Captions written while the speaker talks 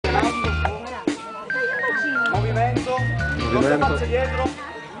Corde Pazze dietro.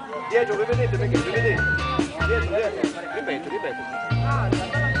 Dietro, vi vedete perché? Vi vedete? Dietro. Ripeto.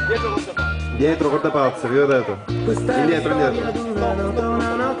 Dietro Corde Pazze. Dietro Corde Pazze, vi vedete? Indietro.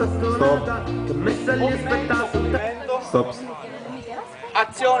 Stop.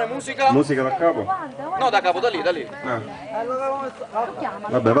 Azione, musica. Musica da capo? No, da capo, da lì. Ah.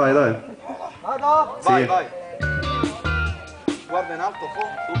 Vabbè, vai, dai. Vai. Guarda in alto,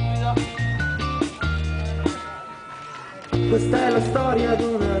 subito. Questa è la storia di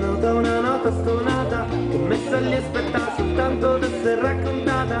una nota stonata, che messa lì aspetta soltanto d'essere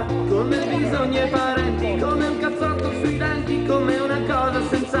raccontata, come bisogna ai parenti, come un cazzotto sui denti, come una cosa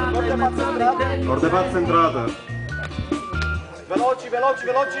sensata in mezzo alle denti. Corde Pazze entrata. Veloci.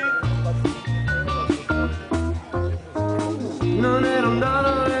 Non era un do,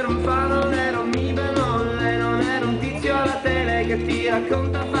 non era un fa, non era un mi bemolle, non era un tizio alla tele che ti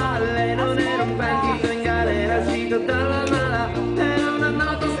racconta falle, non era un pentito in galera uscito dalla mala, era una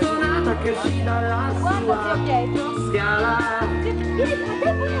nota stonata che uscì dalla sua scala.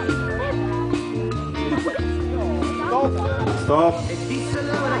 Stop. E disse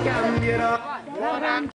allora cambierò.